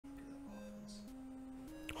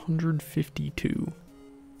152.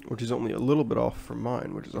 Which is only a little bit off from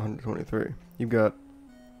mine, which is 123. You've got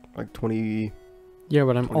like 20... Yeah,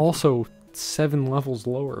 but I'm 20. also 7 levels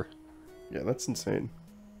lower. Yeah, that's insane.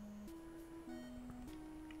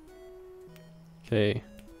 Okay.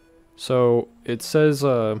 So, it says,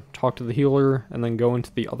 talk to the healer, and then go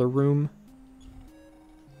into the other room.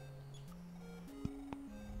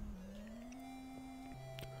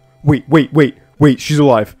 Wait, she's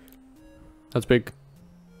alive. That's big.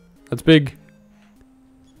 That's big.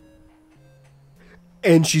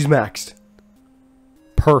 And she's maxed.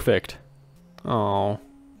 Perfect. Oh.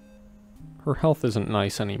 Her health isn't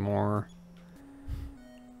nice anymore.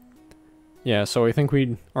 Yeah, so I think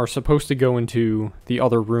we are supposed to go into the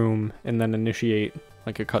other room and then initiate,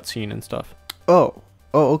 like, a cutscene and stuff. Oh,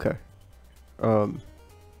 okay. But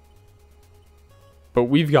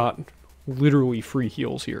we've got literally free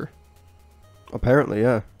heals here. Apparently,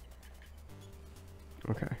 yeah.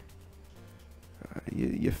 Okay.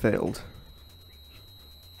 You failed.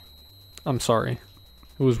 I'm sorry.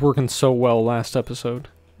 It was working so well last episode.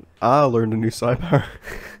 I learned a new sidebar.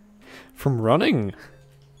 From running?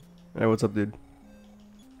 Hey, what's up, dude?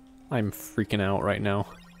 I'm freaking out right now.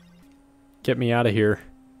 Get me out of here.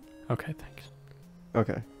 Okay, thanks.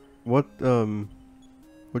 Okay. What'd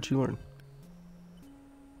you learn?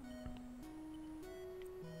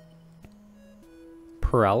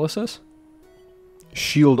 Paralysis?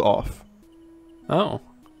 Shield off. Oh.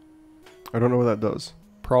 I don't know what that does.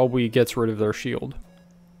 Probably gets rid of their shield.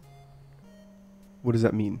 What does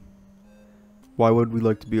that mean? Why would we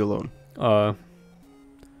like to be alone?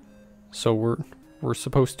 So we're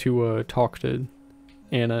supposed to talk to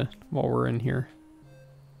Anna while we're in here.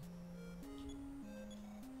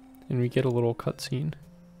 And we get a little cutscene.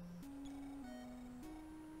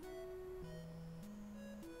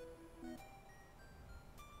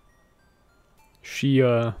 She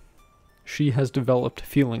has developed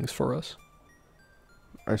feelings for us.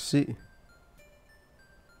 I see.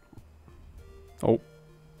 Oh.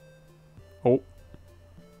 Oh.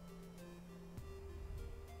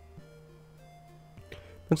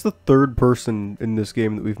 That's the third person in this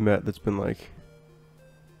game that we've met that's been like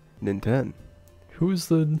Nintendo. Who was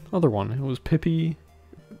the other one? It was Pippi,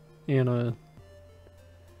 Anna.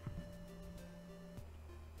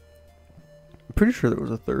 I'm pretty sure there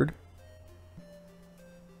was a third.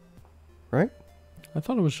 Right? I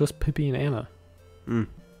thought it was just Pippi and Anna. I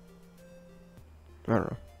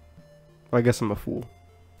don't know. I guess I'm a fool.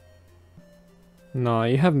 No,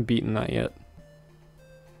 you haven't beaten that yet.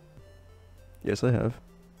 Yes, I have.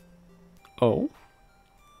 Oh?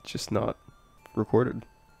 Just not recorded.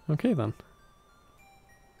 Okay then.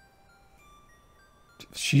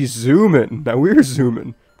 She's zooming. Now we're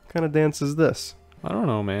zooming. What kind of dance is this? I don't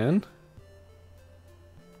know, man.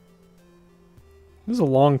 This is a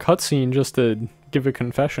long cutscene just to give a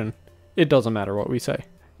confession. It doesn't matter what we say.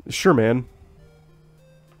 Sure, man.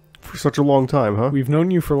 For such a long time, huh? We've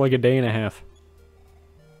known you for like a day and a half.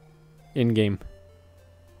 In-game.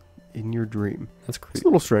 In your dream. That's It's creepy. a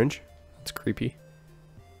little strange. That's creepy.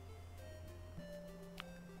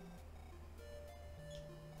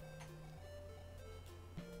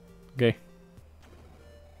 Okay.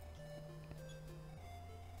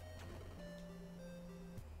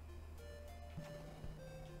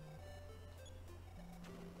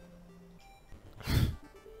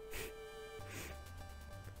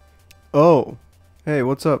 Oh. Hey,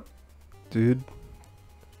 what's up, dude?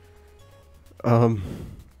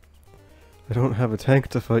 I don't have a tank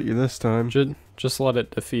to fight you this time. Just let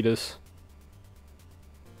it defeat us.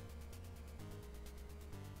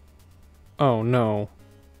 Oh no.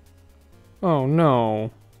 Oh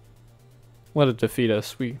no. Let it defeat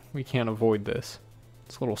us. We can't avoid this.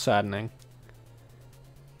 It's a little saddening.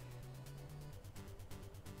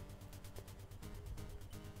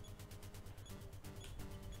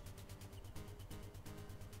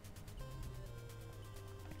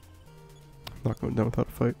 I'm not going down without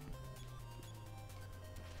a fight.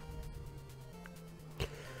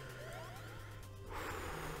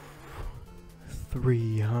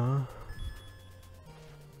 Three, huh?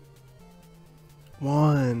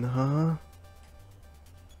 One, huh?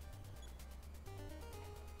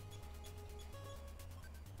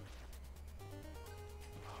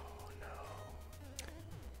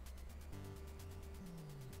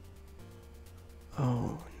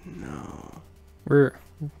 Oh no.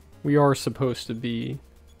 We are supposed to be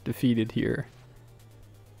defeated here.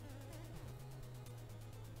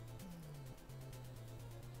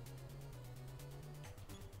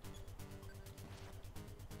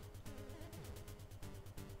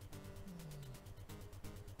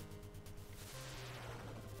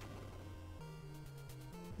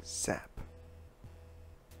 Sap.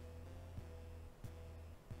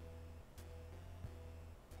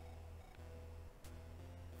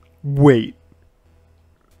 Wait.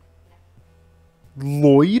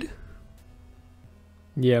 Lloyd?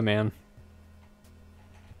 Yeah, man.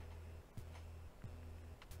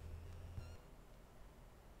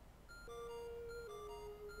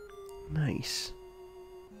 Nice.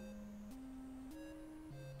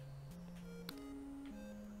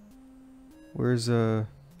 Where's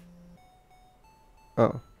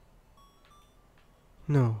Oh.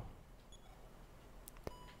 No.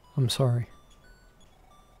 I'm sorry.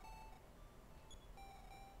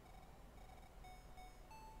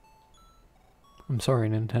 I'm sorry,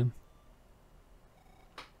 Nintendo.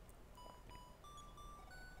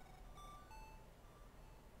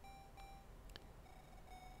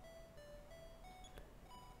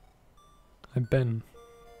 I've been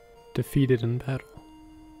defeated in battle.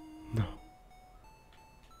 No.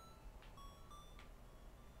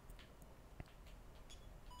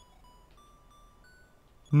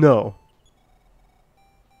 No.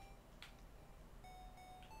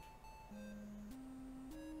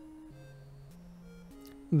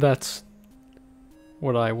 That's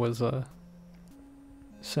what I was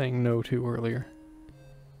saying no to earlier.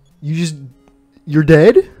 You're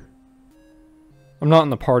dead? I'm not in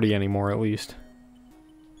the party anymore, at least.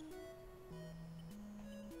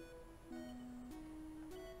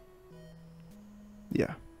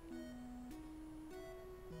 Yeah.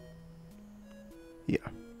 Yeah.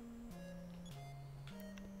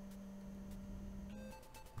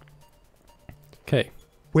 Okay.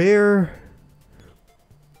 Where?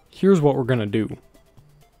 Here's what we're gonna do.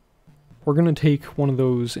 We're gonna take one of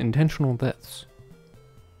those intentional deaths.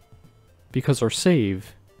 Because our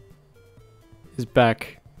save is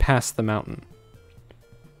back past the mountain.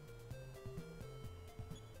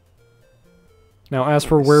 Now, as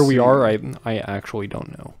for where we are, I actually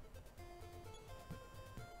don't know.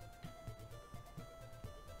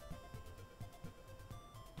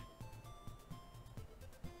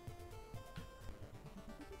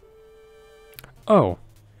 Oh,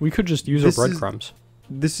 we could just use our breadcrumbs.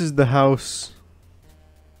 This is the house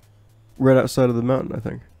right outside of the mountain, I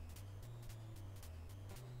think.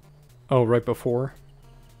 Oh, right before?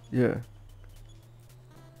 Yeah.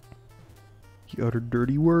 He uttered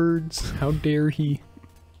dirty words. How dare he?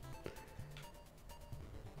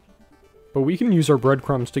 But we can use our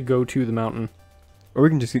breadcrumbs to go to the mountain. Or we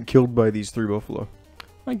can just get killed by these 3 buffalo.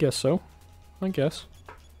 I guess so. I guess.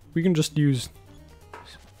 We can just use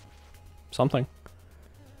something.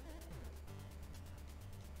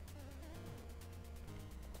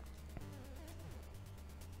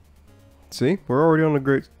 See? We're already on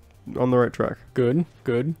the right track. Good,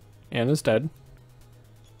 good. Anna's dead.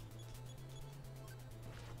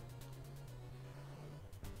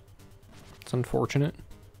 It's unfortunate.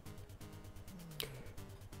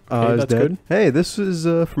 Okay, that's dead. good. Hey, this is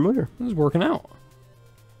familiar. This is working out.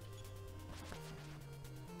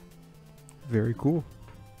 Very cool.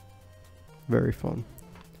 Very fun.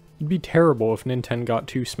 It'd be terrible if Nintendo got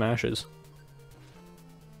 2 smashes.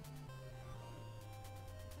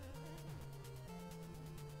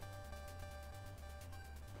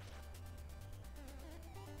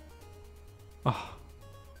 Ah.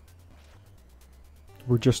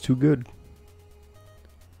 We're just too good.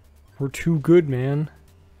 We're too good, man.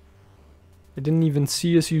 I didn't even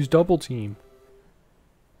see us use double team.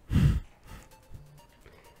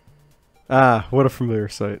 Ah, what a familiar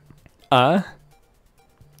sight.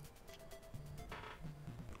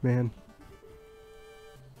 Man.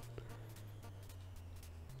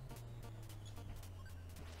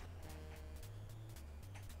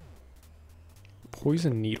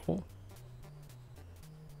 Poison needle?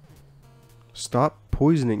 Stop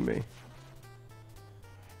poisoning me.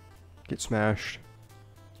 Get smashed.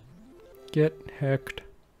 Get hecked.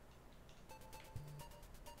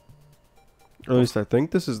 Or at least I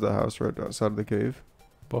think this is the house right outside of the cave.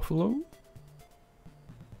 Buffalo?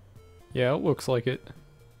 Yeah, it looks like it.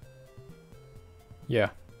 Yeah.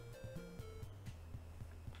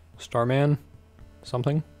 Starman?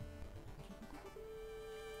 Something?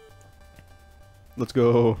 Let's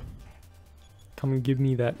go. Come and give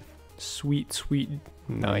me that sweet, sweet,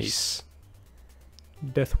 nice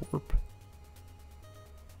death warp.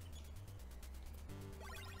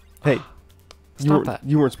 Hey. Stop that.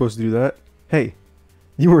 You weren't supposed to do that. Hey.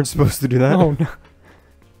 You weren't supposed to do that. Oh no.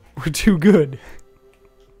 We're too good.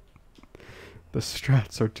 The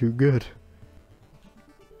strats are too good.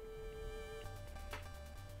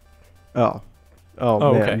 Oh.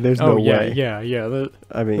 Oh, man. Okay. There's no way. Yeah.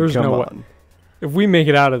 I mean, there's come no way. on. If we make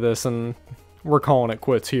it out of this, and we're calling it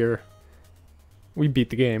quits here. We beat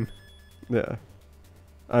the game. Yeah.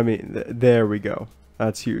 I mean, there we go.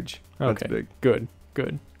 That's huge. That's Okay. big. Good.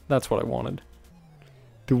 Good. That's what I wanted.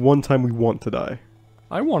 The one time we want to die.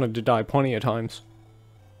 I wanted to die plenty of times.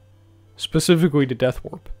 Specifically to Death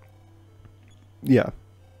Warp. Yeah.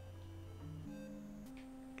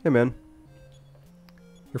 Hey, man.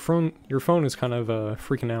 Your phone is kind of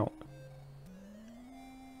freaking out.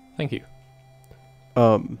 Thank you.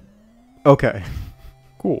 Okay.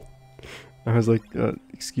 Cool. I was like,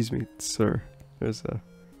 excuse me, sir. There's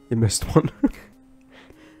you missed one.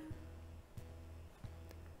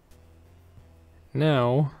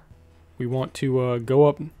 Now, we want to go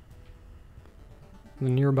up the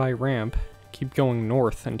nearby ramp, keep going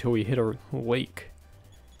north until we hit a lake.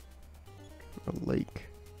 A lake.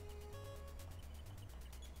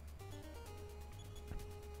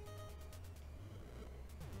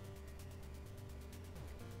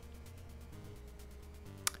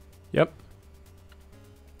 Yep.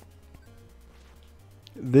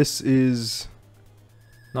 This is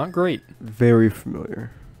Not great. very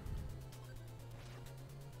familiar.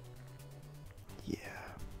 Yeah.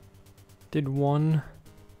 Did one.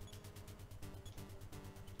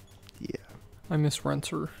 Yeah. I miss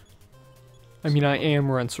Renser. I mean, I am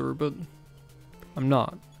Renser, but I'm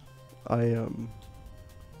not.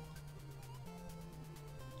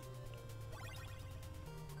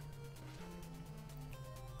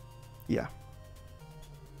 Yeah.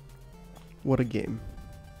 What a game.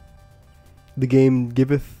 The game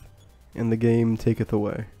giveth, and the game taketh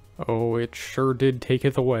away. Oh, it sure did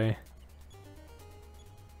taketh away.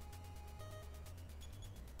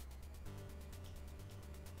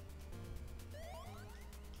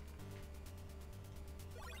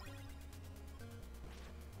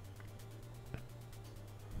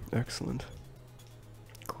 Excellent.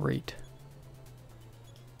 Great.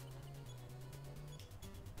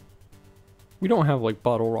 We don't have, like,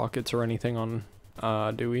 bottle rockets or anything on,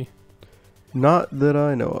 do we? Not that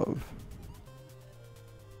I know of.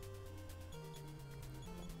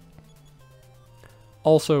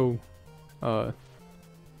 Also,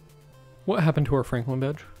 what happened to our Franklin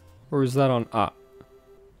badge? Or is that on,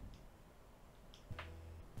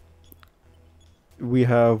 We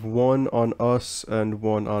have one on us and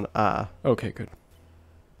one on Okay, good.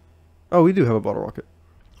 Oh, we do have a bottle rocket.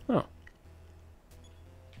 Oh.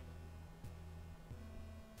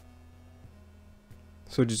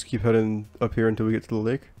 So just keep heading up here until we get to the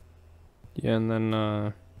lake? Yeah, and then,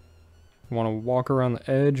 want to walk around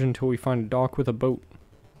the edge until we find a dock with a boat.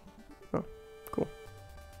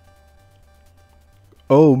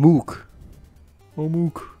 Oh, Mook. Oh,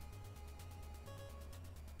 Mook.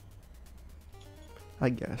 I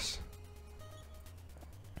guess.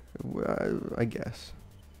 I guess.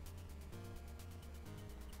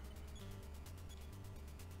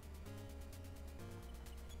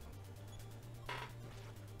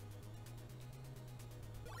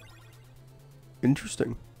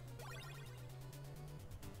 Interesting.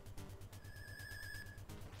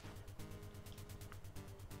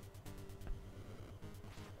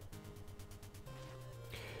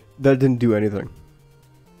 That didn't do anything.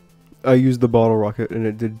 I used the bottle rocket and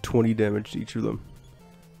it did 20 damage to each of them.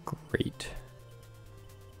 Great.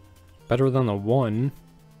 Better than the one.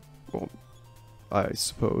 Well, I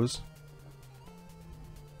suppose.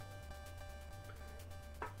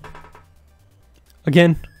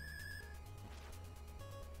 Again.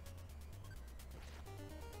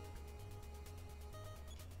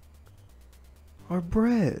 Our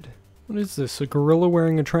bread. What is this? A gorilla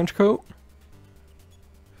wearing a trench coat?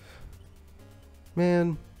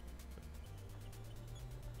 Man.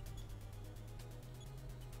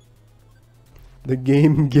 The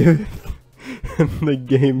game giveth, and the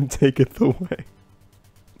game taketh away.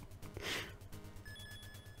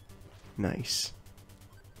 Nice.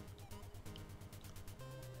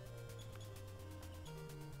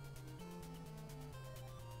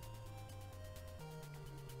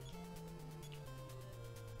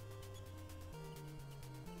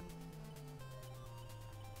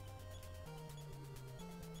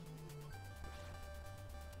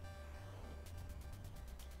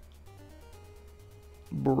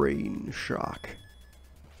 Brain shock.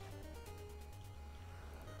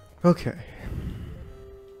 Okay.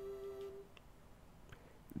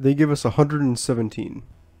 They give us 117.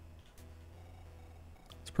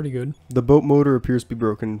 It's pretty good. The boat motor appears to be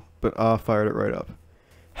broken, but fired it right up.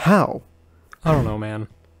 How? I don't know, man.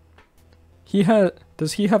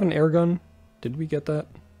 Does he have an air gun? Did we get that?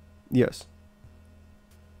 Yes.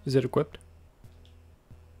 Is it equipped?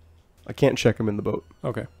 I can't check him in the boat.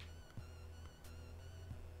 Okay.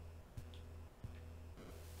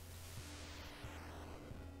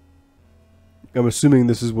 I'm assuming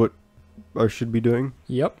this is what I should be doing.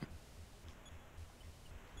 Yep.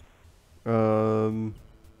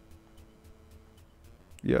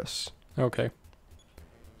 Yes. Okay.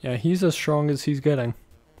 Yeah, he's as strong as he's getting.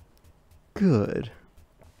 Good.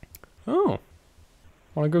 Oh.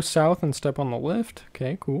 Want to go south and step on the lift?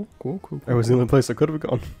 Okay, cool. That was the only place I could have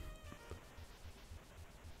gone.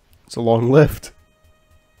 It's a long lift.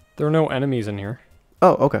 There are no enemies in here.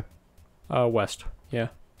 Oh, okay. West. Yeah.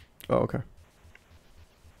 Oh, okay.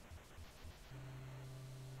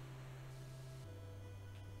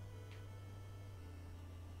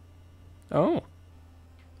 Oh.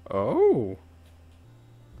 Oh.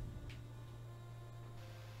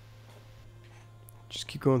 Just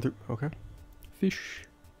keep going through. Okay. Fish.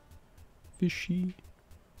 Fishy.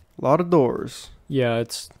 A lot of doors. Yeah,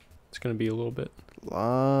 it's gonna be a little bit. A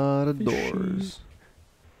lot of Fishy. doors.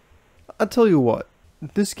 I'll tell you what.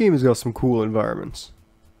 This game has got some cool environments.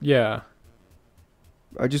 Yeah.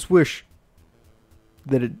 I just wish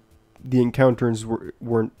that the encounters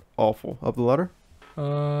weren't awful. Up the ladder?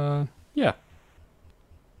 Yeah.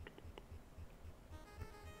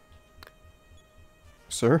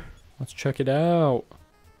 Sir? Let's check it out.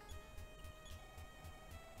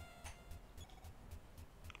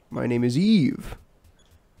 My name is Eve.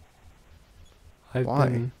 I've Why?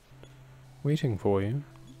 been waiting for you.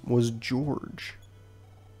 Was George.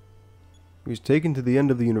 He was taken to the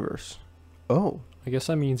end of the universe. Oh. I guess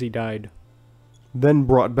that means he died. Then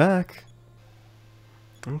brought back.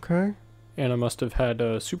 Okay. And I must have had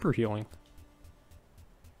super healing.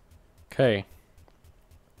 Okay.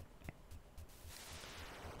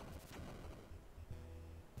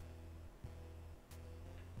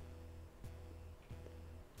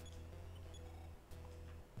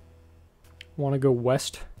 Want to go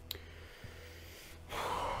west?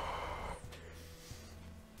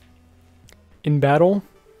 In battle,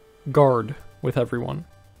 guard with everyone.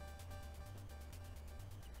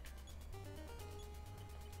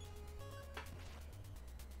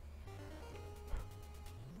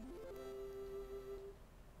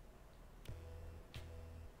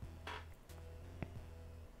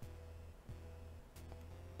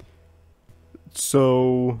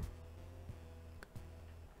 So,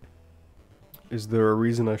 is there a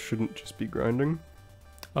reason I shouldn't just be grinding?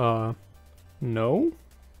 No?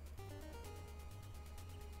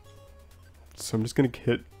 So I'm just gonna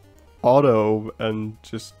hit auto and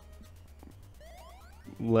just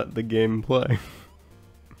let the game play.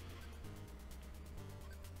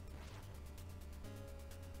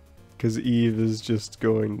 Because Eve is just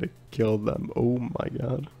going to kill them. Oh my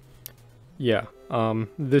god. Yeah.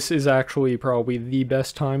 This is actually probably the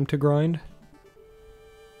best time to grind.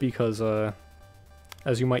 Because,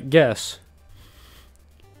 as you might guess,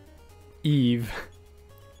 Eve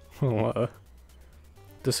will,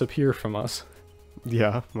 disappear from us.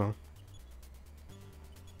 Yeah, well.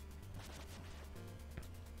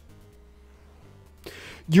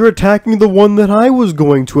 You're attacking the one that I was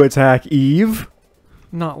going to attack, Eve!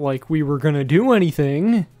 Not like we were gonna do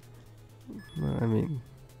anything. I mean...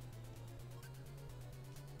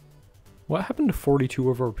 What happened to 42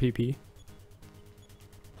 of our PP?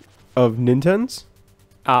 Of Ninten's?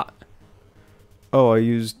 Ah. Oh, I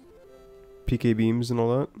used PK beams and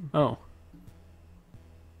all that. Oh.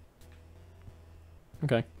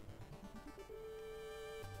 Okay.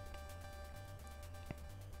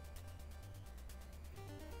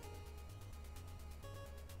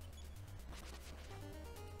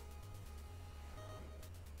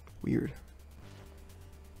 Weird.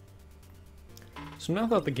 So now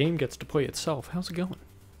that the game gets to play itself, how's it going?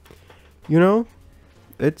 You know,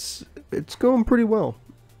 it's going pretty well.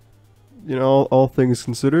 You know, all things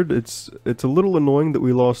considered, it's a little annoying that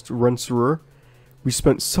we lost Renserer. We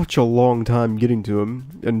spent such a long time getting to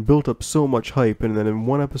him and built up so much hype, and then in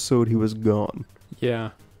one episode he was gone.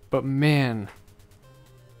 Yeah, but man,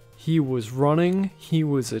 he was running, he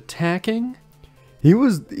was attacking. He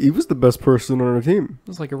was the best person on our team. It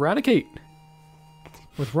was like Eradicate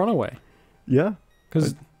with Runaway. Yeah.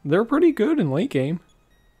 Because they're pretty good in late game,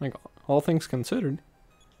 like all things considered.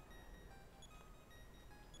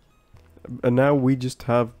 And now we just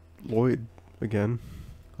have Lloyd again.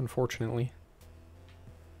 Unfortunately.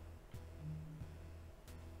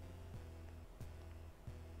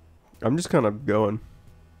 I'm just kind of going.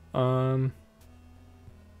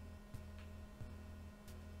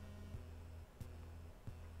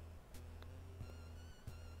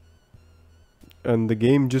 And the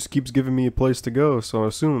game just keeps giving me a place to go, so I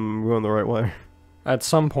assume I'm going the right way. At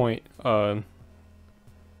some point, we're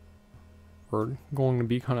going to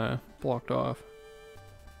be kind of blocked off.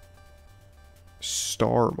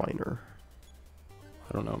 Star Miner.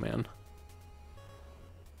 I don't know, man.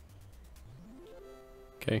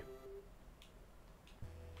 Okay.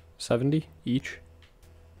 70 each.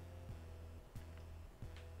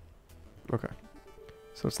 Okay.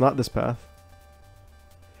 So it's not this path.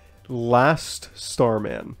 Last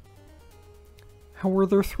Starman. How were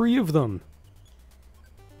there 3 of them?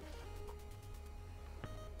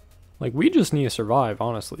 Like, we just need to survive,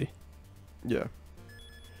 honestly. Yeah.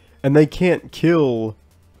 And they can't kill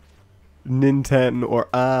Ninten or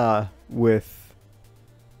with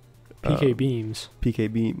PK beams.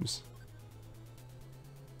 PK beams.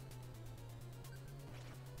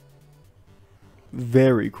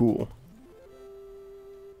 Very cool.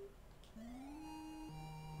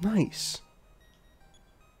 Nice.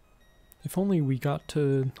 If only we got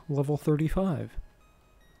to level 35.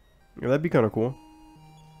 Yeah, that'd be kind of cool.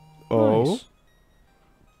 Oh. Nice.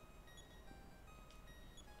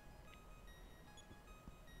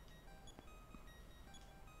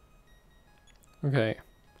 Okay.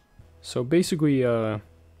 So basically,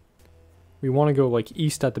 we want to go like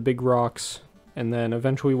east at the big rocks, and then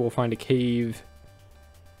eventually we'll find a cave,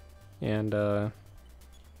 and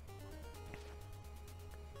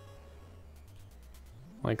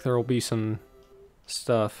like there'll be some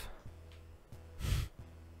stuff.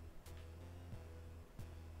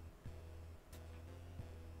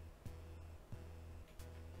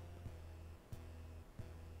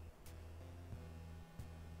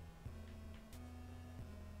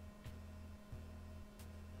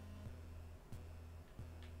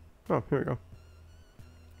 Oh, here we go.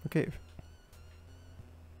 A cave.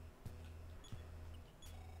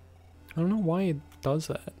 I don't know why it does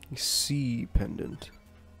that. A sea pendant.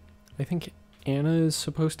 I think Anna is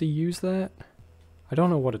supposed to use that. I don't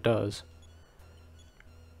know what it does.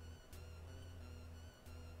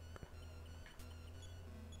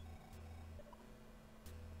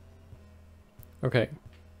 Okay.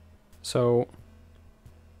 So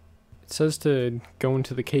it says to go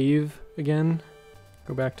into the cave again.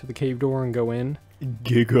 Go back to the cave door and go in.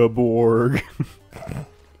 Gigaborg.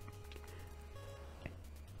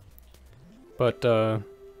 But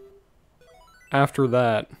after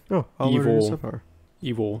that, Oh,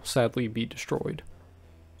 evil sadly be destroyed.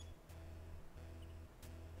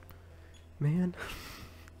 Man.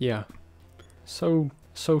 Yeah. So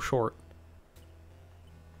short.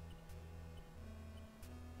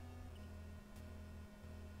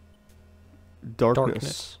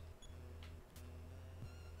 Darkness.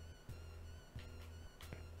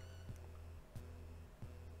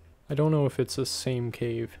 I don't know if it's the same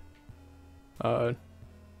cave. It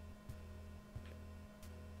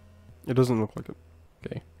doesn't look like it.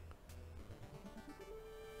 Okay.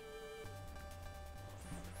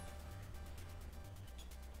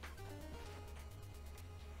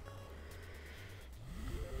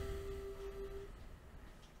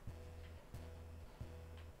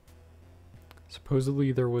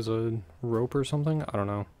 Supposedly there was a rope or something? I don't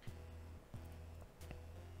know.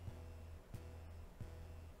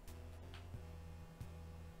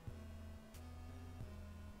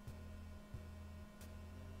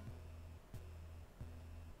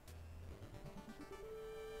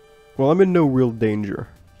 Well, I'm in no real danger.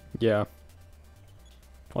 Yeah.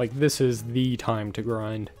 Like, this is the time to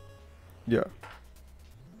grind. Yeah.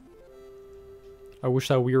 I wish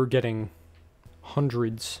that we were getting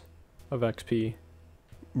hundreds of XP.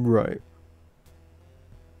 Right.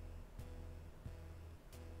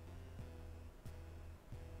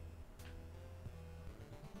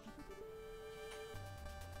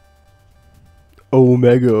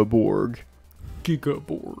 Omega Borg.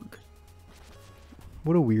 Gigaborg.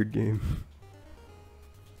 What a weird game.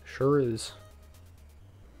 Sure is.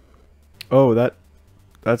 Oh,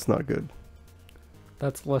 that's not good.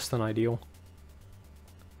 That's less than ideal.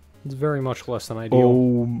 It's very much less than ideal.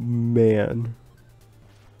 Oh, man.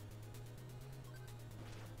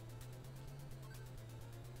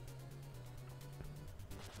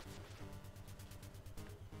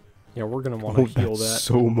 Yeah, we're gonna want to heal that's that.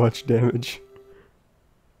 So much damage.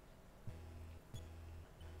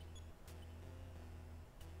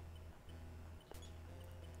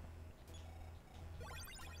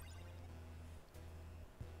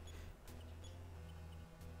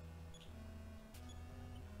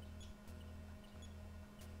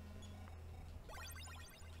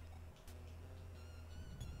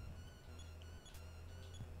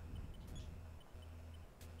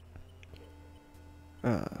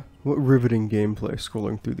 What riveting gameplay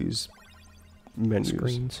scrolling through these menus.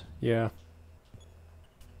 Screens. Yeah.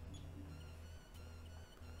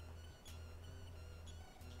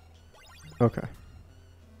 Okay.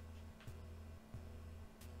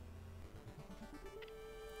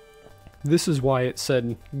 This is why it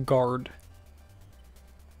said guard.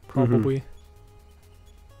 Probably.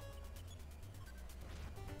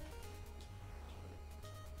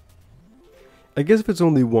 I guess if it's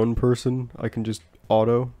only one person, I can just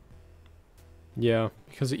auto. Yeah,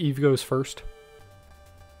 because Eve goes first.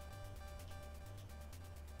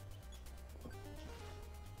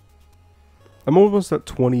 I'm almost at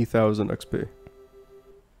 20,000 XP.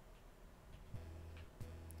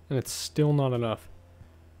 And it's still not enough.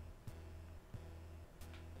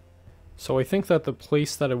 So I think that the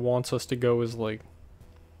place that it wants us to go is like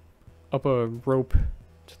up a rope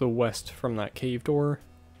to the west from that cave door,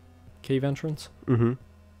 cave entrance, Mm-hmm.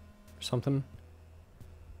 or something.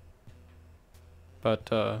 But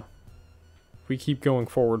if we keep going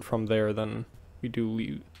forward from there, then we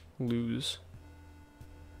do lose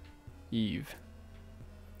Eve.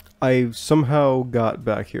 I somehow got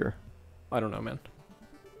back here. I don't know, man.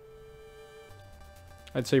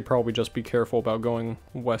 I'd say probably just be careful about going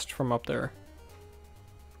west from up there.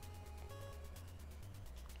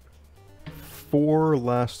 4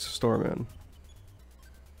 last Starman.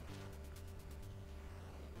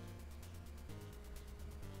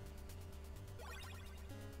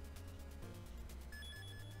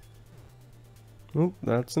 Oh,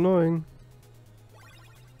 that's annoying.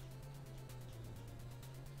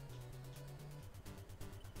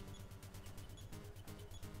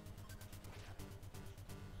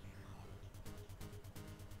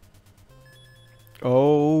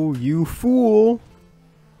 Oh, you fool!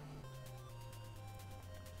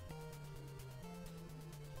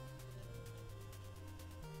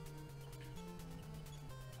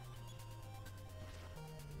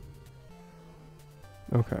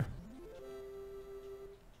 Okay.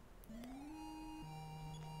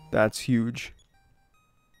 That's huge.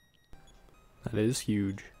 That is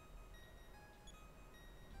huge.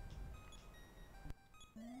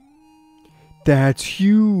 That's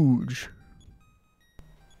huge!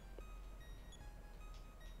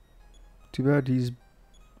 Too bad he's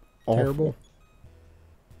awful. Terrible.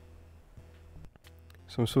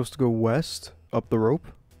 So I'm supposed to go west, up the rope?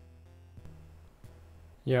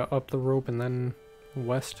 Yeah, up the rope and then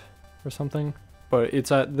west or something. But it's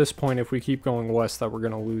at this point, if we keep going west, that we're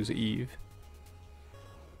going to lose Eve.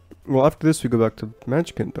 Well, after this we go back to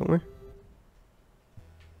Magicant, don't we?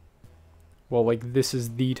 Well, like, this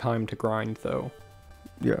is the time to grind, though.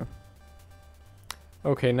 Yeah.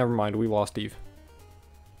 Okay, never mind. We lost Eve.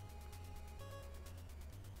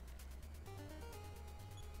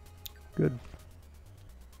 Good.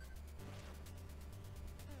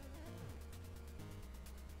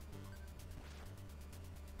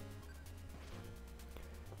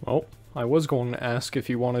 Well, I was going to ask if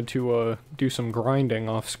you wanted to do some grinding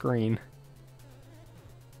off screen.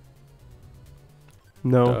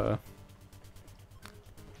 No.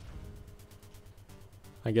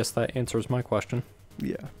 I guess that answers my question.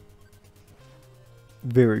 Yeah.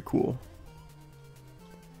 Very cool.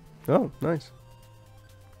 Oh, nice.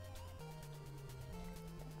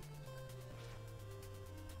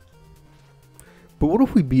 But what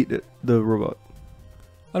if we beat it, the robot?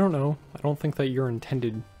 I don't know. I don't think that you're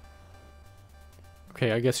intended...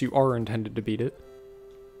 Okay, I guess you are intended to beat it.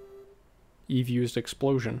 Eve used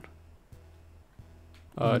explosion.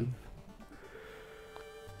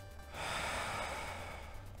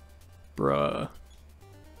 Bruh.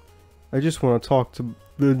 I just want to talk to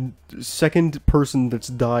the second person that's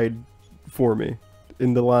died for me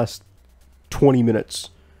in the last 20 minutes.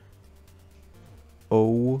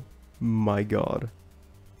 Oh my god.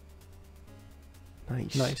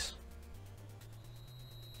 Nice. Nice.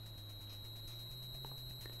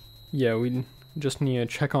 Yeah, we just need to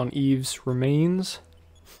check on Eve's remains.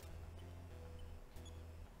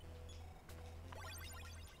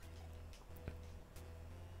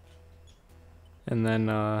 And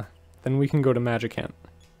then we can go to Magicant.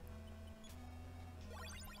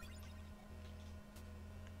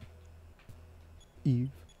 Eve.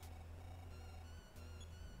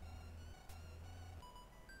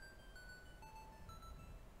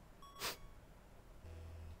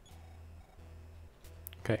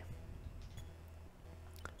 Okay.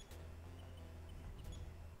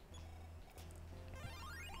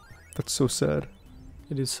 That's so sad.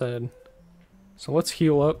 It is sad. So let's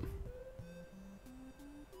heal up.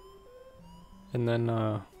 And then,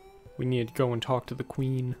 we need to go and talk to the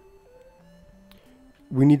queen.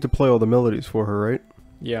 We need to play all the melodies for her, right?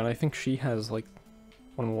 Yeah, and I think she has, like,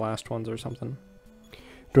 one of the last ones or something.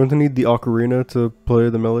 Don't I need the ocarina to play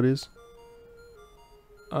the melodies?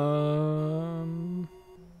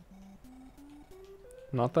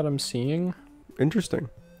 Not that I'm seeing. Interesting.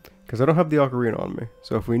 Because I don't have the ocarina on me.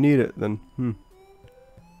 So if we need it, then,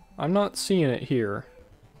 I'm not seeing it here.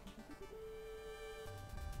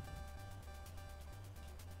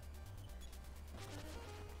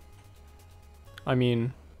 I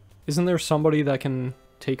mean, Isn't there somebody that can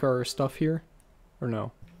take our stuff here? Or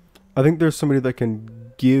no? I think there's somebody that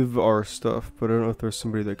can give our stuff, but I don't know if there's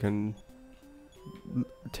somebody that can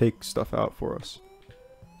take stuff out for us.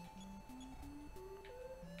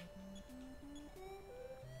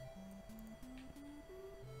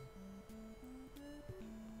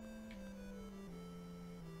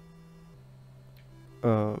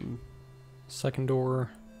 Second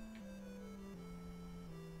door.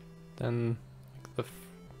 Then the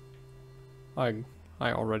I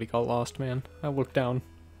already got lost, man. I looked down.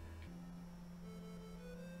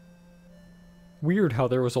 Weird how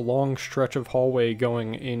there was a long stretch of hallway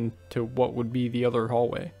going into what would be the other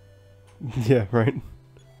hallway. Yeah, right.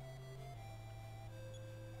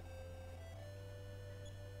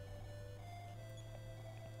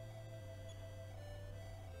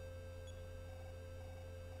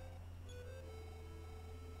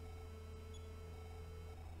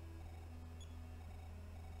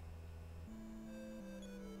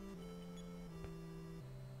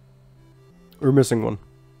 We're missing one.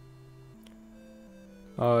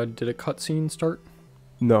 Did a cutscene start?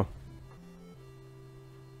 No.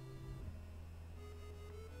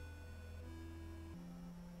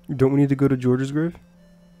 Don't we need to go to George's grave?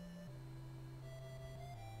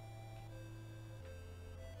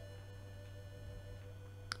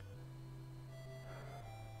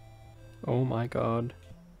 Oh my god.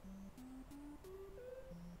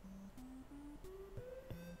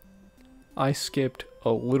 I skipped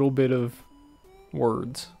a little bit of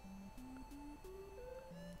words.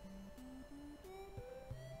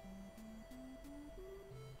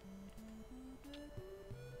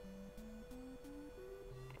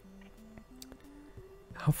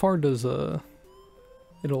 How far does it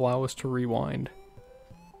allow us to rewind?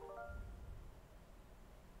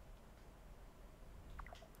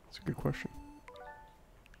 That's a good question.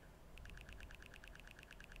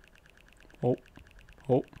 Oh.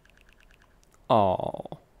 Oh. Oh.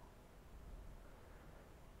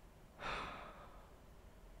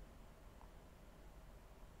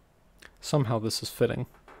 Somehow this is fitting.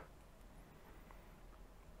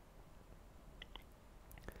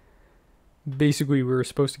 Basically, we were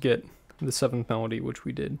supposed to get the 7th melody, which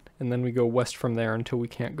we did, and then we go west from there until we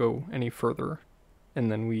can't go any further,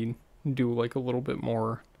 and then we do like a little bit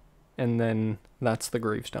more, and then that's the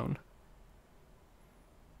gravestone.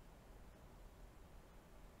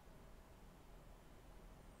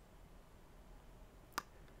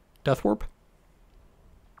 Death warp?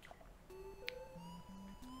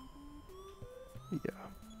 Yeah.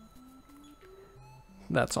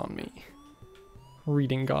 That's on me.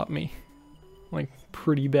 Reading got me. Like,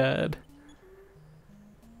 pretty bad.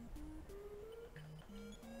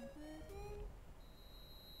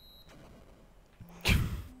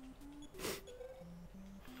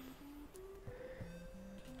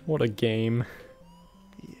 What a game.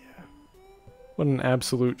 Yeah. What an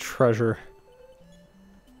absolute treasure.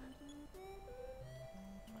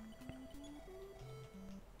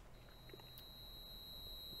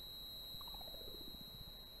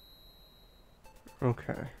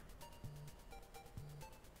 Okay.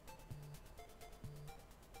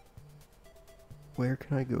 Where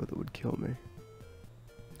can I go that would kill me?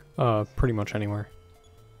 Pretty much anywhere.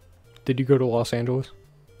 Did you go to Los Angeles?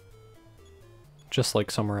 Just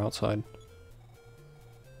like somewhere outside.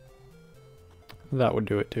 That would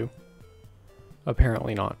do it too.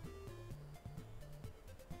 Apparently not.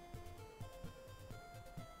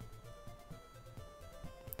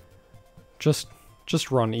 Just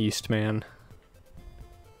run east, man.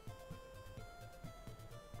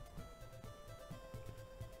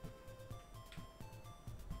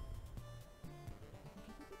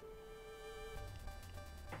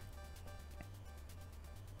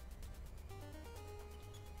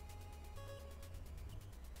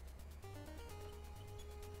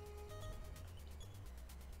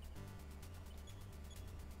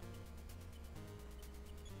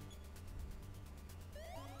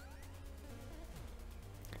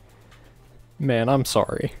 Man, I'm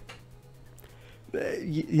sorry.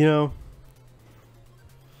 You know...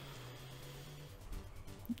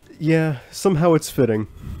 Yeah, somehow it's fitting.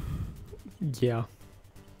 Yeah.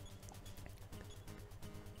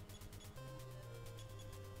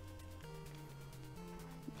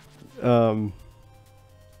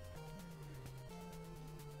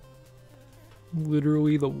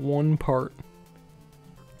 Literally the one part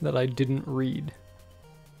that I didn't read.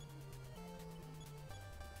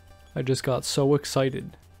 I just got so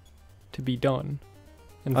excited to be done.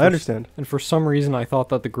 And I understand. And for some reason I thought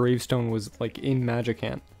that the gravestone was like in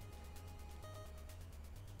Magicant.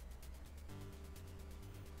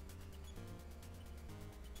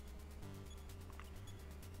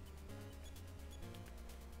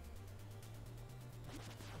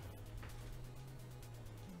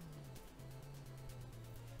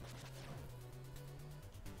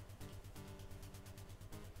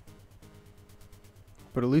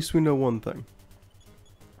 But at least we know one thing.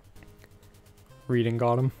 Reading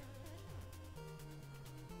got him.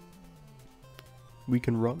 We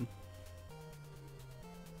can run.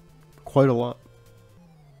 Quite a lot.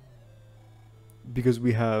 Because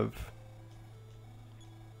we have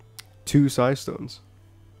 2 Psi Stones.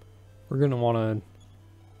 We're gonna wanna...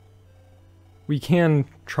 We can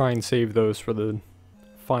try and save those for the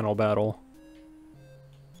final battle.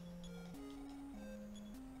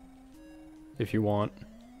 If you want.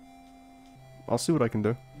 I'll see what I can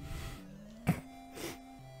do.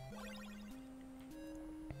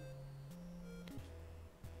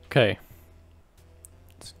 Okay.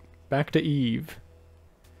 Back to Eve.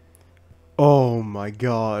 Oh my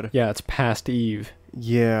god. Yeah, it's past Eve.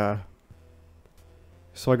 Yeah.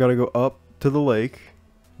 So I gotta go up to the lake.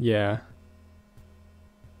 Yeah.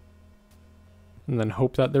 And then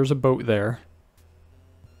hope that there's a boat there.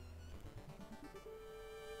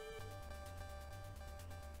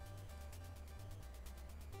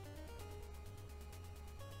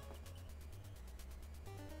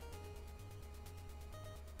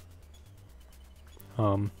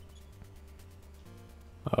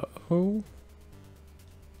 Uh-oh.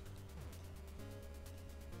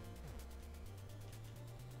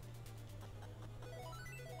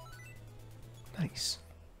 Nice.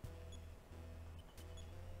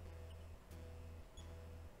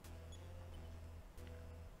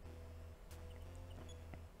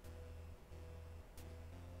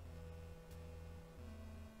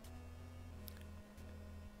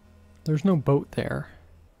 There's no boat there.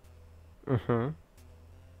 Uh-huh.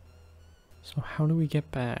 So how do we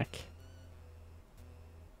get back?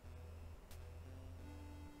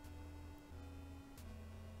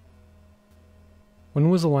 When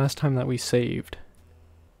was the last time that we saved?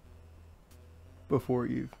 Before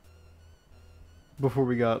Eve. Before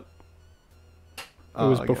we got... It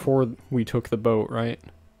was again. before we took the boat, right?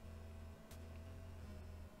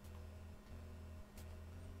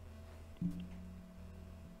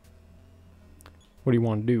 What do you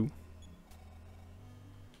want to do?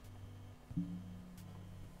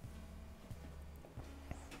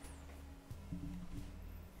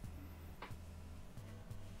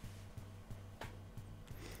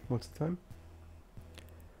 What's the time?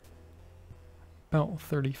 About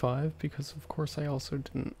 35, because of course I also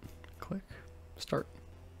didn't click start.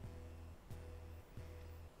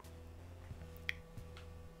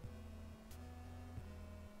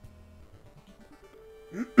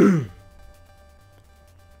 Yeah,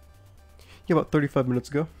 about 35 minutes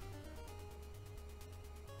ago.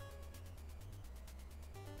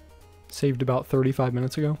 Saved about 35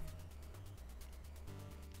 minutes ago.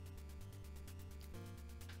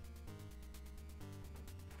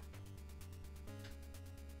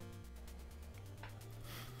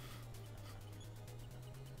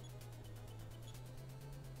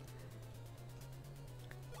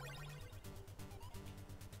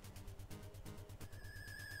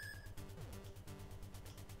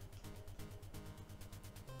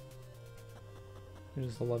 It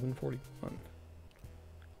is 11:41. Do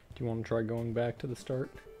you want to try going back to the start?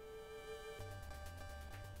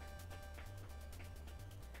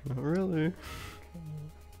 Not really.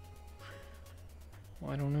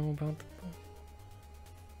 Well, I don't know about the...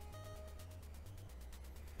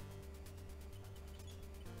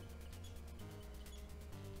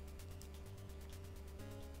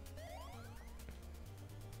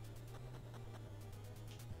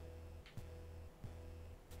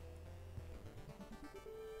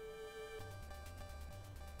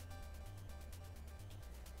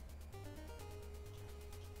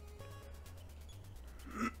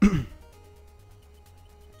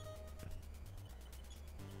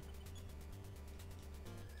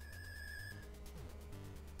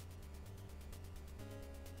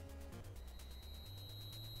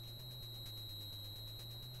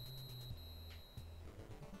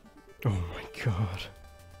 Oh my god.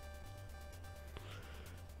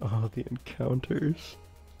 Oh, the encounters.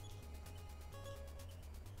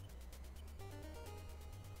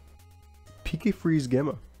 PK Freeze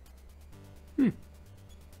Gamma.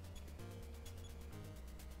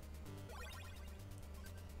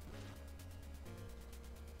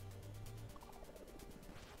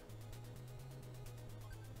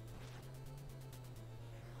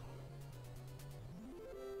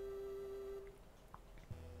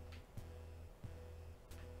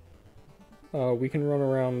 We can run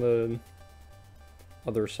around the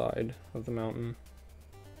other side of the mountain.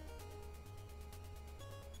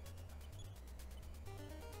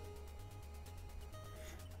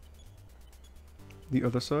 The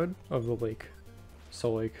other side? Of the lake.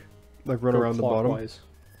 So like... Like run go around the bottom? clockwise.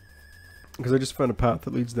 Because I just found a path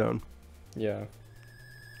that leads down. Yeah.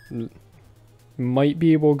 Might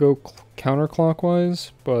be able to go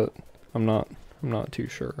counterclockwise, but I'm not too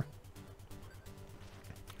sure.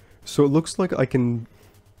 So it looks like I can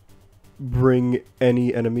bring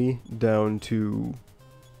any enemy down to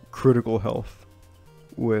critical health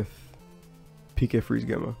with PK Freeze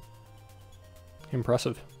Gamma.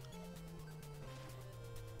 Impressive.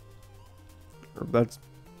 Or that's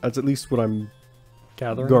at least what I'm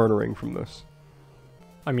Gathering. garnering from this.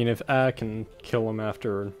 I mean, if A can kill him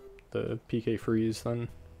after the PK freeze, then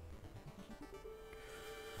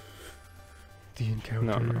The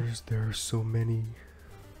encounters, there are so many.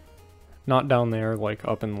 not down there, like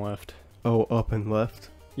up and left. Oh, up and left?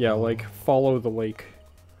 Yeah, Oh. like follow the lake.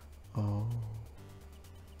 Oh.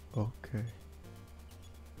 Okay.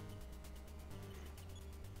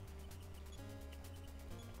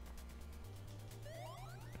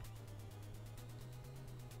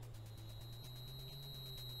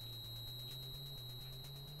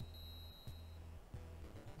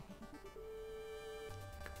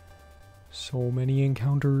 So many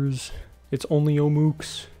encounters. It's only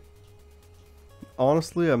Omooks.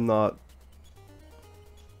 Honestly, I'm not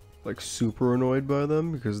like super annoyed by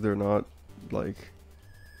them because they're not like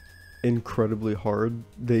incredibly hard.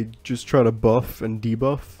 They just try to buff and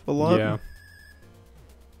debuff a lot. Yeah.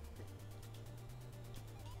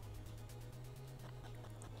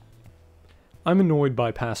 I'm annoyed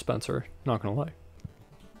by Past Spencer, not gonna lie.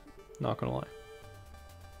 Not gonna lie.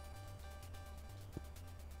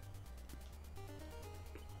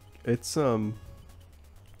 It's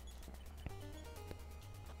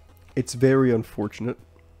very unfortunate.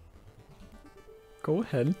 Go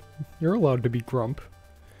ahead. You're allowed to be grump.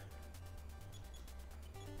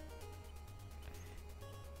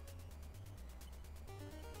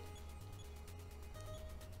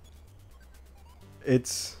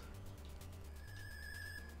 It's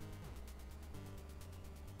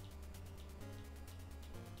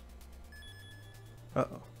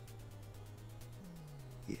uh-oh.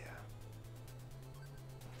 Yeah.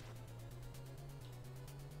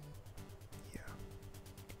 Yeah.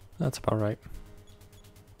 That's about right.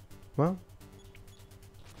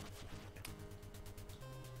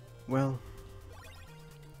 Well.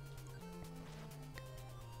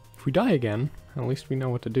 If we die again, at least we know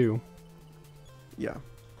what to do. Yeah.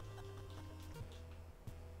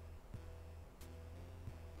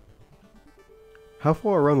 How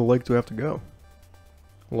far around the lake do I have to go?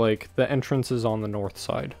 Like, the entrance is on the north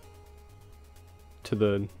side. To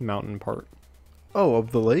the mountain part. Oh,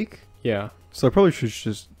 of the lake? Yeah. So I probably should have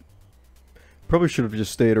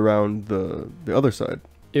just stayed around the other side.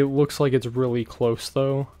 It looks like it's really close,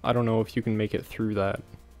 though. I don't know if you can make it through that.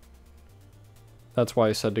 That's why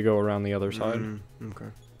I said to go around the other side. Okay.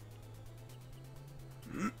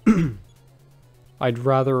 I'd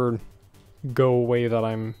rather go a way that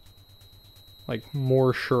I'm, like,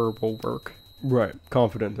 more sure will work. Right.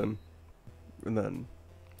 Confident in. And then...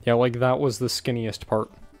 Yeah, like, that was the skinniest part.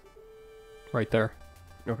 Right there.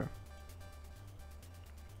 Okay.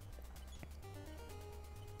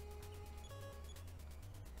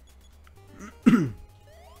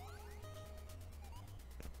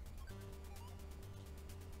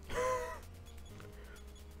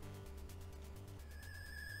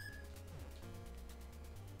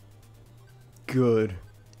 Good.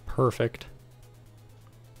 Perfect.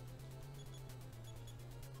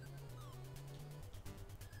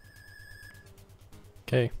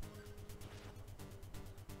 Okay.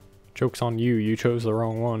 Joke's on you, you chose the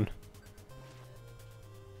wrong one.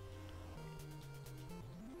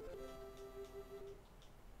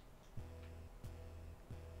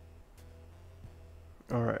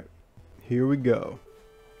 Alright. Here we go.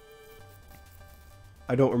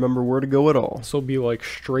 I don't remember where to go at all. This will be like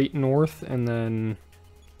straight north, and then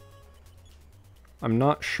I'm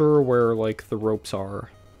not sure where like the ropes are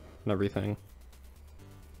and everything.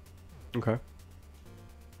 Okay.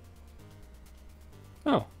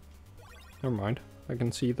 Oh, never mind. I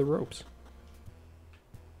can see the ropes.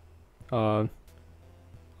 Up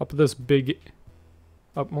this big,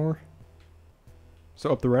 up more.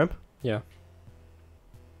 So up the ramp? Yeah.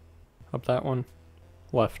 Up that one,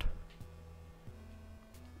 left.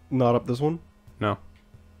 Not up this one? No,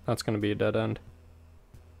 that's gonna be a dead end.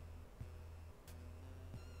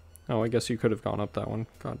 Oh, I guess you could have gone up that one.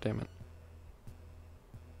 God damn it.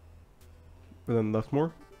 And then left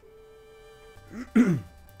more?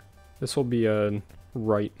 This will be a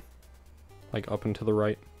right, like up and to the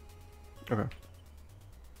right. Okay.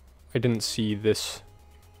 I didn't see this.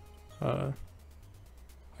 I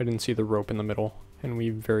didn't see the rope in the middle, and we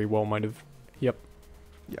very well might have. Yep.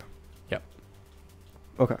 Yeah. Yep.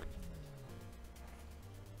 Okay.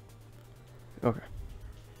 Okay.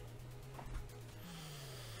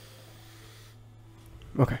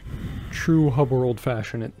 Okay. True hub world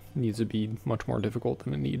fashion, it needs to be much more difficult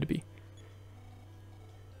than it needed to be.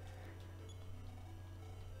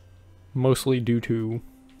 Mostly due to,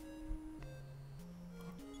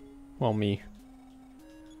 well, me.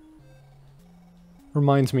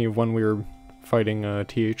 Reminds me of when we were fighting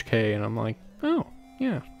THK, and I'm like, oh,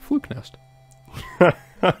 yeah, fluke nest.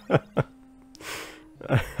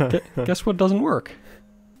 Guess what doesn't work?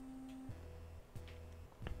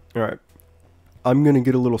 Alright. I'm gonna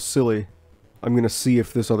get a little silly. I'm gonna see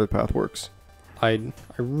if this other path works. I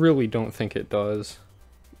really don't think it does.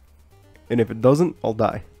 And if it doesn't, I'll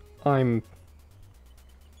die. I'm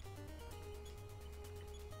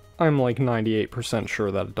like 98%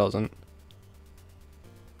 sure that it doesn't.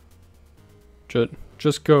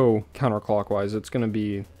 Just go counterclockwise. It's gonna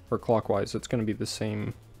be, or clockwise, it's gonna be the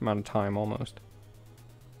same amount of time almost.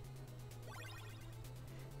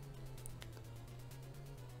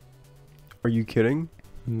 Are you kidding?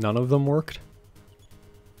 None of them worked?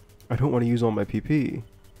 I don't want to use all my PP.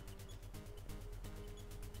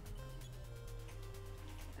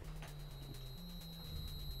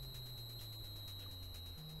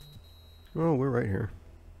 Oh, we're right here.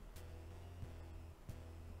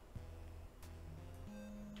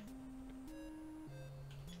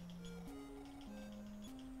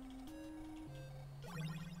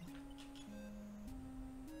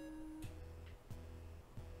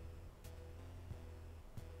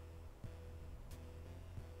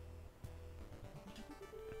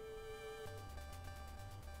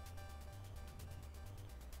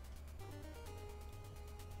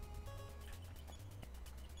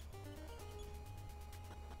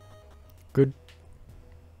 Good.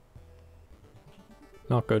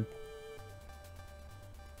 Not good.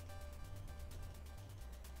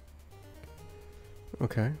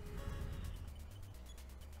 Okay.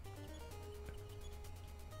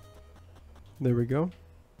 There we go.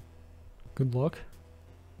 Good luck.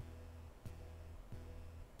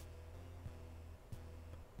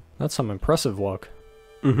 That's some impressive luck.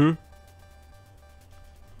 Mm-hmm.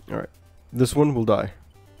 Alright. This one will die.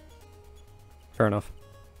 Fair enough.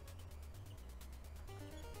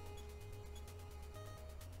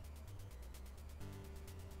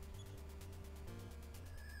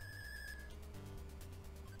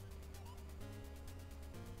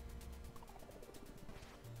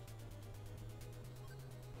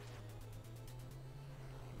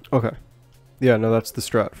 Okay. Yeah, no, that's the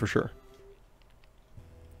strat for sure.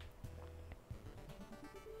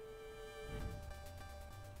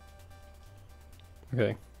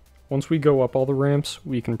 Okay. Once we go up all the ramps,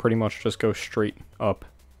 we can pretty much just go straight up.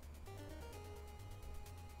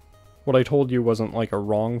 What I told you wasn't like a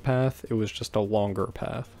wrong path, it was just a longer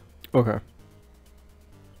path. Okay.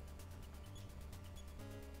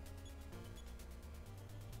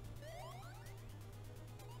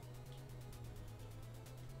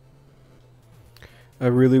 I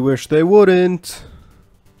really wish they wouldn't.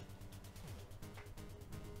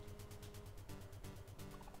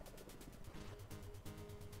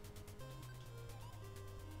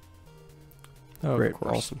 Oh, Great, of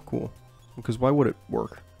course. awesome, cool. Because why would it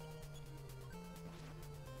work?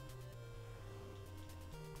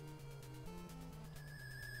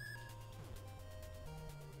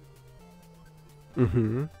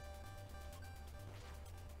 Mm-hmm.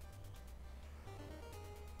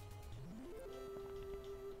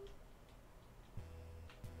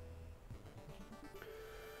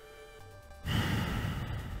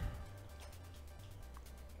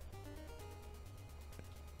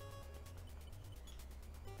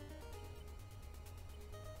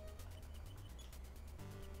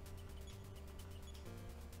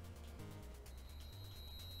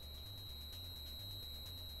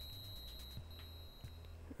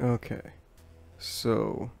 Okay.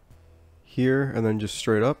 So, here and then just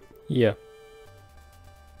straight up. Yeah.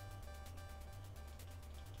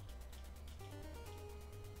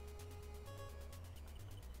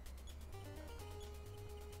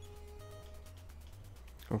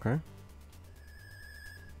 Okay.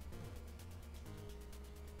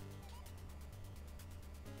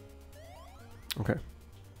 Okay.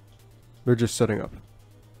 They're just setting up.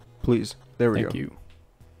 Please. There we go. Thank you.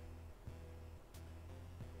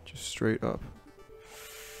 Just straight up.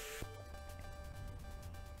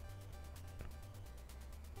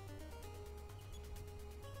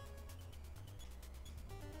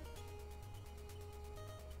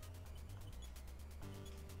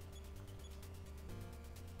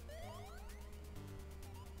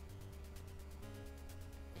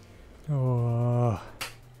 Oh.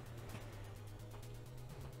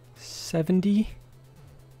 70?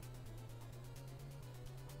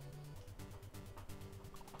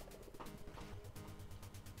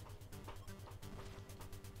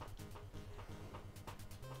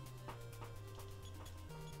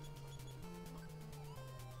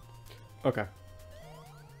 Okay.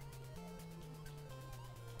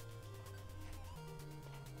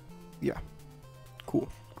 Yeah. Cool.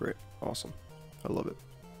 Great. Awesome. I love it.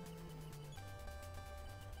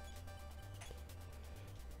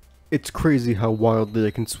 It's crazy how wildly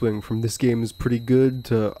I can swing from this game is pretty good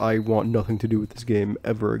to I want nothing to do with this game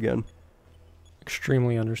ever again.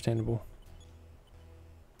 Extremely understandable.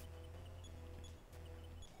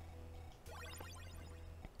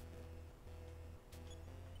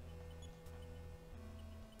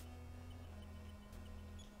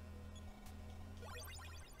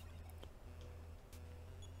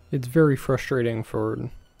 It's very frustrating for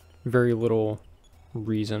very little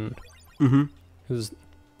reason. Mm-hmm. Because,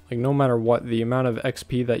 like, no matter what, the amount of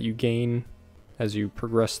XP that you gain as you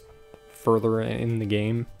progress further in the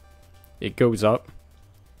game, it goes up.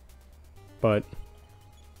 But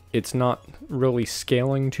it's not really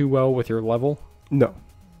scaling too well with your level. No.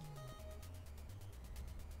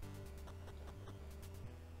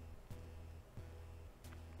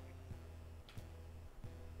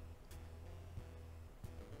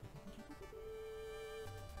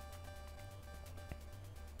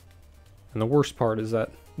 And the worst part is that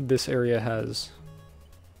this area has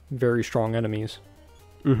very strong enemies.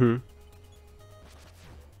 Mm-hmm.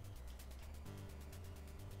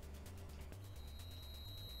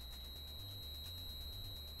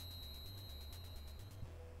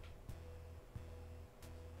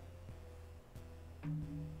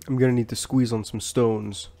 I'm gonna need to squeeze on some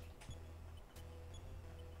stones.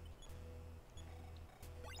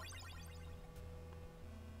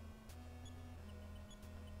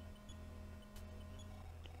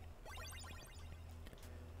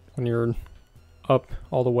 When you're up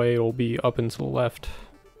all the way, it'll be up and to the left.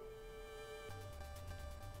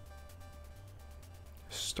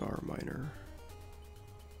 Star miner.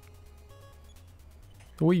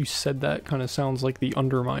 The way you said that kind of sounds like the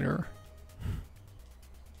Underminer.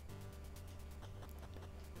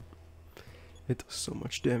 It does so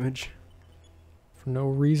much damage. For no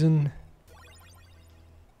reason.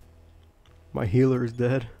 My healer is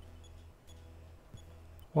dead.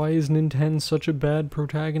 Why is Nintendo such a bad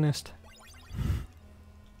protagonist?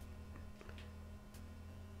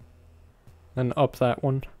 Then up that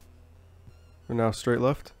one. We're now straight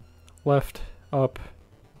left. Left, up,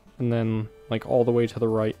 and then like all the way to the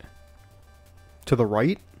right. To the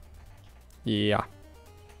right? Yeah.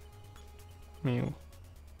 Ew.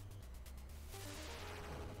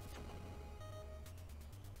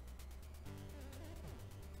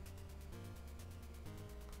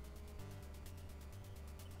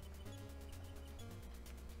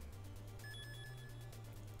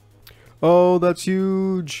 Oh, that's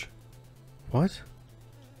huge. What?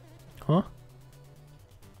 Huh?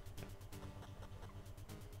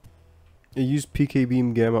 It used PK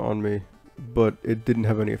Beam Gamma on me, but it didn't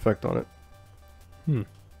have any effect on it. Hmm.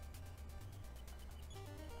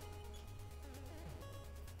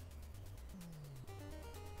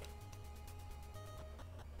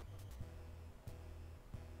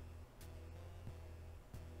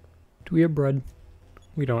 Do we have bread?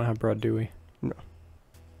 We don't have bread, do we? No.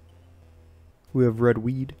 We have red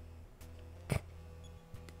weed.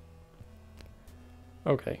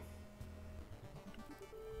 Okay.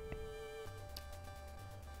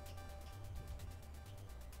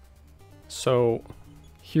 So,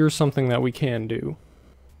 here's something that we can do.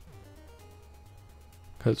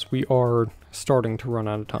 Because we are starting to run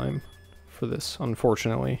out of time for this,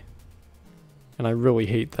 unfortunately. And I really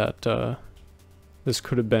hate that this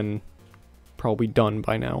could have been probably done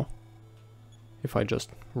by now. If I just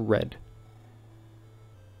read.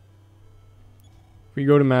 We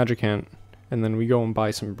go to Magicant, and then we go and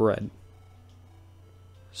buy some bread.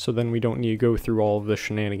 So then we don't need to go through all of the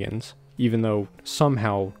shenanigans, even though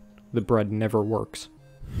somehow the bread never works.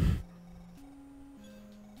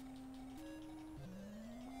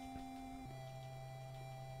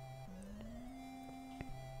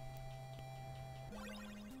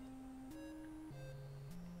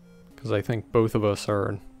 Because I think both of us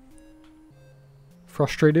are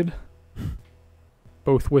frustrated,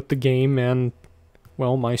 both with the game and,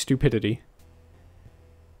 well, my stupidity.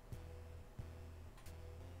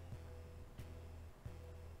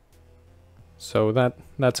 So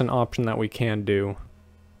that's an option that we can do.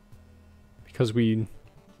 Because we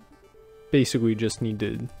basically just need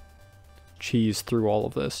to cheese through all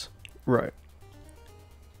of this. Right.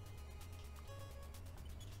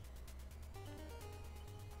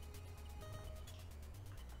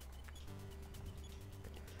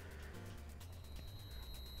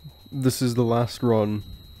 This is the last run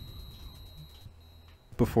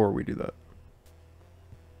before we do that.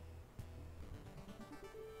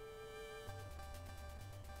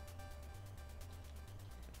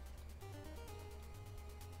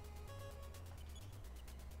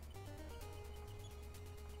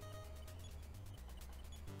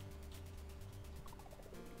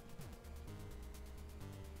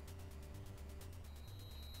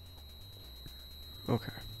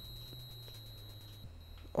 Okay.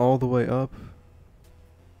 All the way up.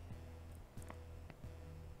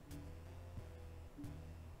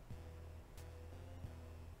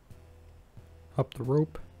 Up the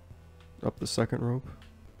rope. Up the second rope.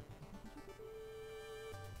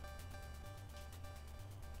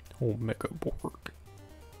 Omega Borg.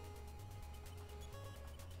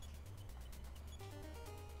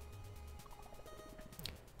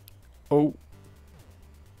 Oh.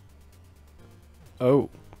 Oh.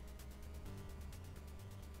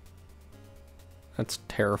 That's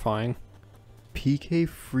terrifying. PK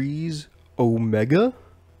Freeze Omega?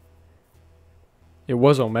 It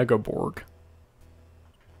was Omega Borg.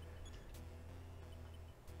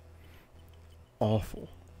 Awful.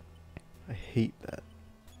 I hate that.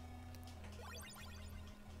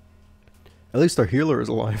 At least our healer is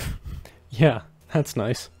alive. Yeah, that's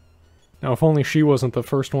nice. Now, if only she wasn't the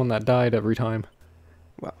first one that died every time.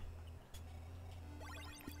 Wow.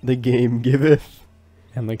 The game giveth.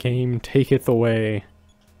 And the game taketh away.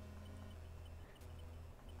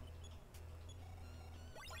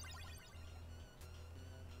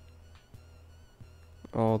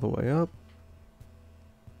 All the way up.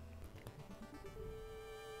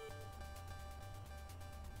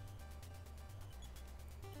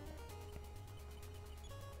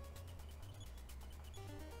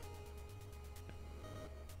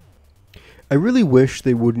 I really wish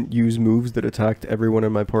they wouldn't use moves that attacked everyone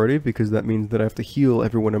in my party, because that means that I have to heal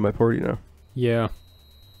everyone in my party now. Yeah.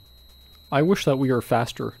 I wish that we were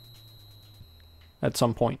faster. At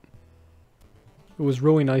some point. It was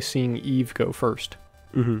really nice seeing Eve go first.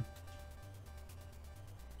 Mm-hmm.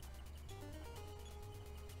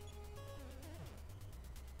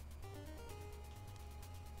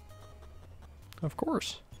 Of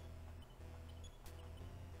course.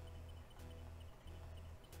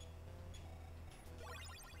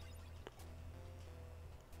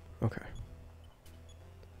 Okay.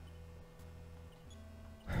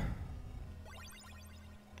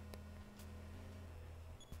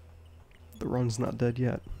 The run's not dead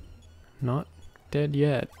yet. Not dead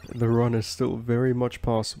yet. The run is still very much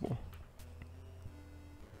possible.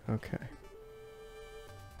 Okay.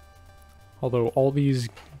 Although all these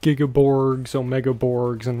Gigaborgs,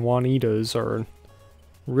 Omegaborgs, and Juanitas are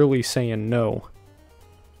really saying no.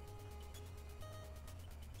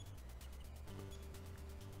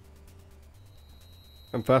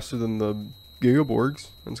 I'm faster than the Gigaborgs.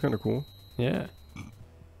 That's kind of cool. Yeah.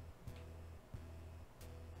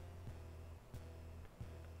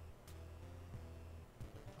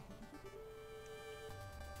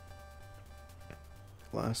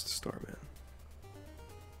 Last Starman.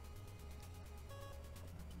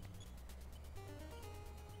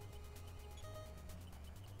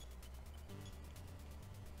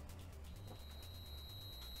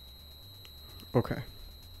 Okay.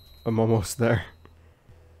 I'm almost there.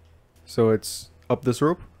 So it's up this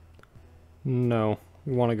rope? No.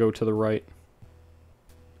 We want to go to the right.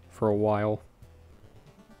 For a while.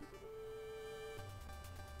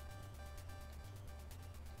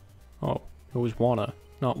 Oh, it was Juana,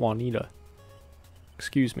 not Juanita.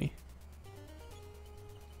 Excuse me.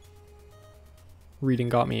 Reading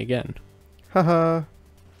got me again. Haha.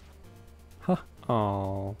 Huh.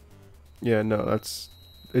 Oh. Yeah, no,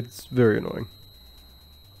 it's very annoying.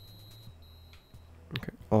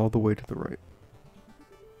 Okay, all the way to the right.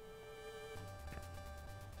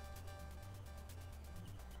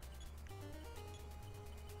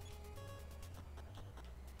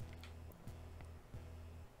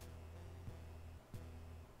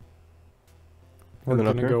 We're And then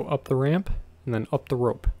up gonna here? go up the ramp, and then up the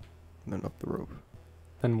rope. And then up the rope.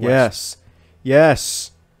 Then west.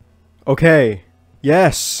 Yes. Yes. Okay.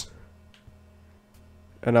 Yes.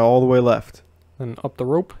 And now all the way left. Then up the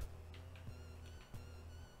rope.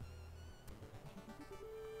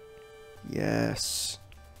 Yes.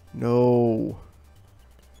 No.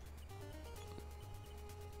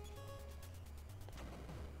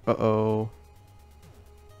 Uh-oh.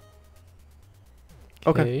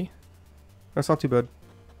 Okay. That's not too bad.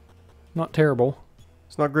 Not terrible.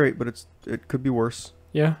 It's not great, but it could be worse.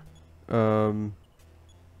 Yeah.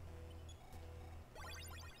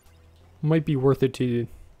 Might be worth it to, you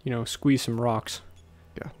know, squeeze some rocks.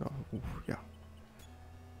 Yeah, no. Oof, yeah.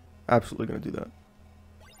 Absolutely gonna do that.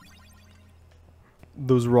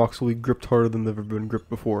 Those rocks will be gripped harder than they've ever been gripped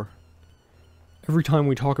before. Every time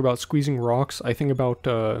we talk about squeezing rocks, I think about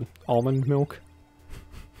almond milk.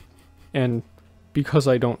 And because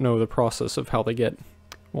I don't know the process of how they get,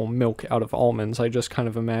 well, milk out of almonds, I just kind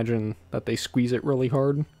of imagine that they squeeze it really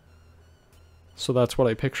hard. So that's what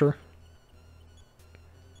I picture.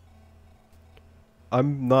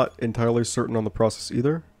 I'm not entirely certain on the process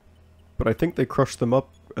either, but I think they crush them up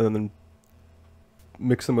and then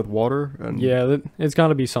mix them with water, and Yeah, it's got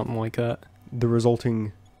to be something like that. the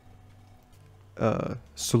resulting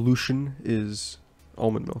solution is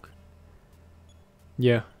almond milk.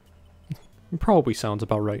 Yeah, it probably sounds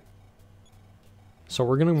about right. So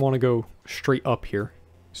we're gonna want to go straight up here.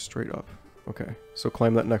 Straight up. Okay, so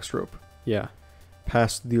climb that next rope. Yeah.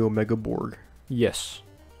 Past the Omega Borg. Yes.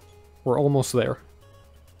 We're almost there.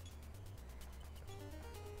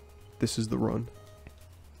 This is the run.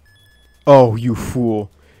 Oh, you fool.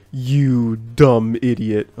 You dumb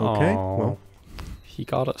idiot. Okay, Aw. well. He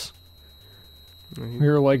got us. We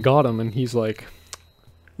were like, got him, and he's like,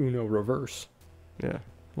 Uno reverse. Yeah,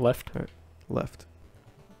 Left, left.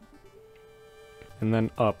 and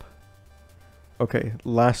then up. Okay,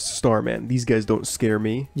 last Starman. These guys don't scare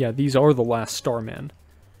me. Yeah, these are the last Starman.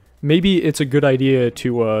 Maybe it's a good idea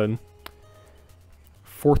to,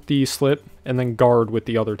 fourth the slit, and then guard with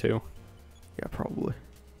the other two. Yeah, probably.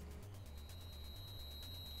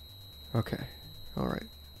 Okay, alright.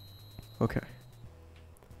 Okay.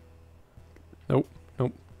 Nope,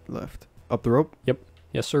 nope. Left. Up the rope?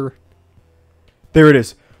 Yes, sir. There it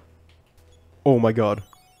is. Oh my god.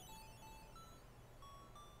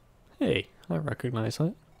 Hey, I recognize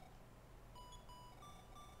that.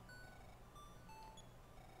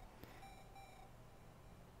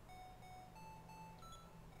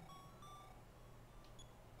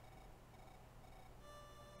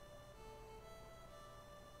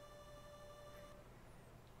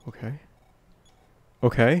 Okay.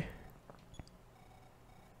 Okay.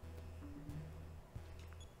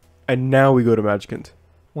 And now we go to Magicant.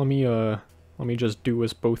 Let me just do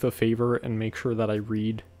us both a favor and make sure that I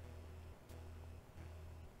read.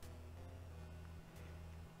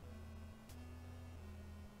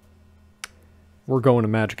 We're going to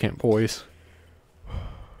Magicant, boys.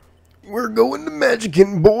 We're going to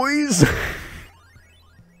Magicant, boys!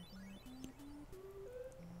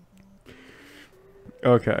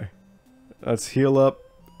 Okay. Let's heal up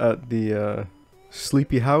at the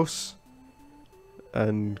sleepy house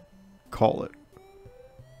and call it.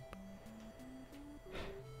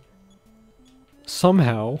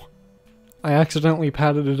 Somehow, I accidentally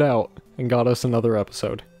padded it out and got us another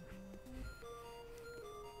episode.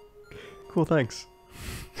 Cool, thanks.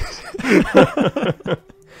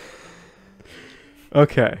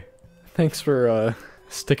 Okay. Thanks for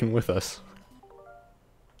sticking with us.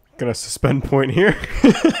 Gonna suspend point here.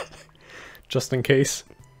 Just in case.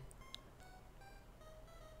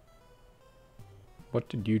 What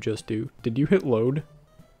did you just do? Did you hit load?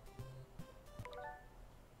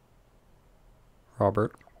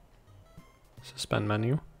 Robert. Suspend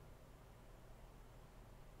menu.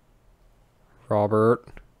 Robert.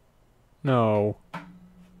 No.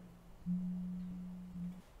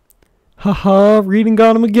 Haha, reading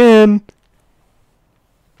got him again.